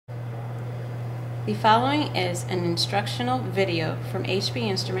The following is an instructional video from HB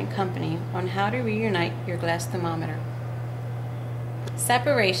Instrument Company on how to reunite your glass thermometer.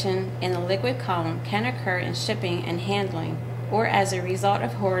 Separation in the liquid column can occur in shipping and handling or as a result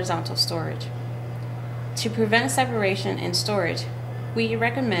of horizontal storage. To prevent separation in storage, we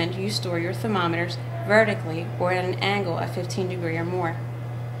recommend you store your thermometers vertically or at an angle of 15 degrees or more.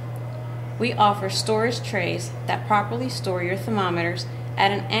 We offer storage trays that properly store your thermometers at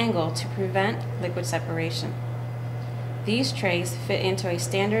an angle to prevent liquid separation. These trays fit into a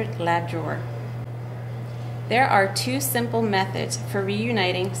standard lab drawer. There are two simple methods for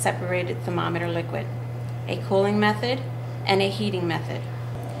reuniting separated thermometer liquid: a cooling method and a heating method.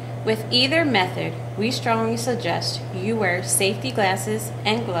 With either method, we strongly suggest you wear safety glasses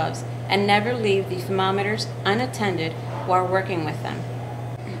and gloves and never leave the thermometers unattended while working with them.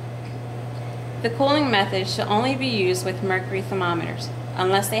 The cooling method should only be used with mercury thermometers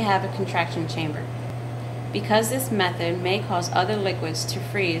unless they have a contraction chamber, because this method may cause other liquids to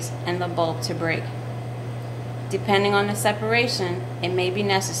freeze and the bulb to break. Depending on the separation, it may be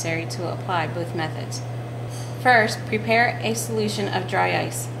necessary to apply both methods. First, prepare a solution of dry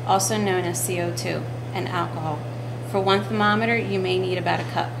ice, also known as CO2, and alcohol. For one thermometer, you may need about a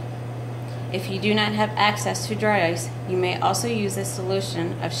cup. If you do not have access to dry ice, you may also use a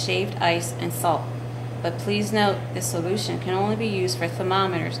solution of shaved ice and salt. But please note, this solution can only be used for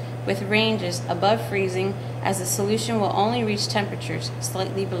thermometers with ranges above freezing, as the solution will only reach temperatures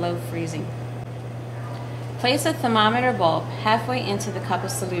slightly below freezing. Place a thermometer bulb halfway into the cup of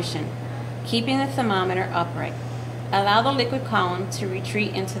solution, keeping the thermometer upright. Allow the liquid column to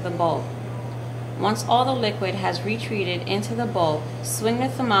retreat into the bulb. Once all the liquid has retreated into the bulb, swing the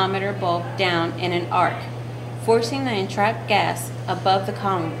thermometer bulb down in an arc, forcing the entrapped gas above the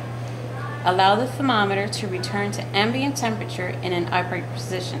column. Allow the thermometer to return to ambient temperature in an upright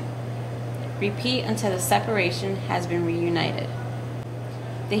position. Repeat until the separation has been reunited.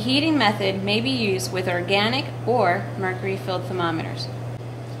 The heating method may be used with organic or mercury-filled thermometers.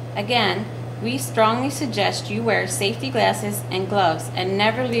 Again, we strongly suggest you wear safety glasses and gloves and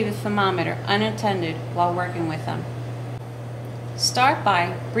never leave the thermometer unattended while working with them. Start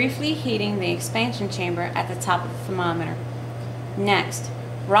by briefly heating the expansion chamber at the top of the thermometer. Next,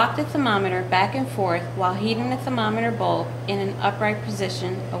 rock the thermometer back and forth while heating the thermometer bulb in an upright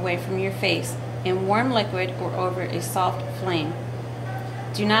position away from your face in warm liquid or over a soft flame.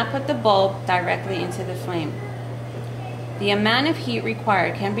 Do not put the bulb directly into the flame. The amount of heat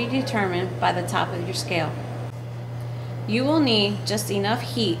required can be determined by the top of your scale. You will need just enough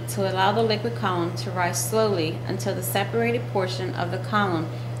heat to allow the liquid column to rise slowly until the separated portion of the column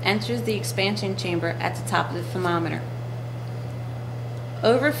enters the expansion chamber at the top of the thermometer.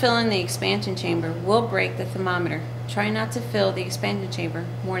 Overfilling the expansion chamber will break the thermometer. Try not to fill the expansion chamber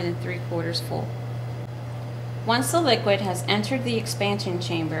more than 3/4 full. Once the liquid has entered the expansion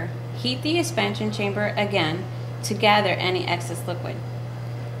chamber, heat the expansion chamber again to gather any excess liquid.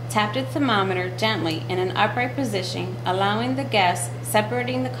 Tap the thermometer gently in an upright position, allowing the gas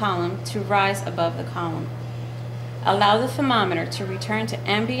separating the column to rise above the column. Allow the thermometer to return to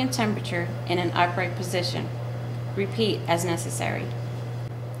ambient temperature in an upright position. Repeat as necessary.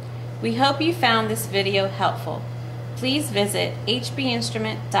 We hope you found this video helpful. Please visit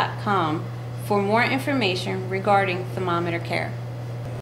hbinstrument.com for more information regarding thermometer care.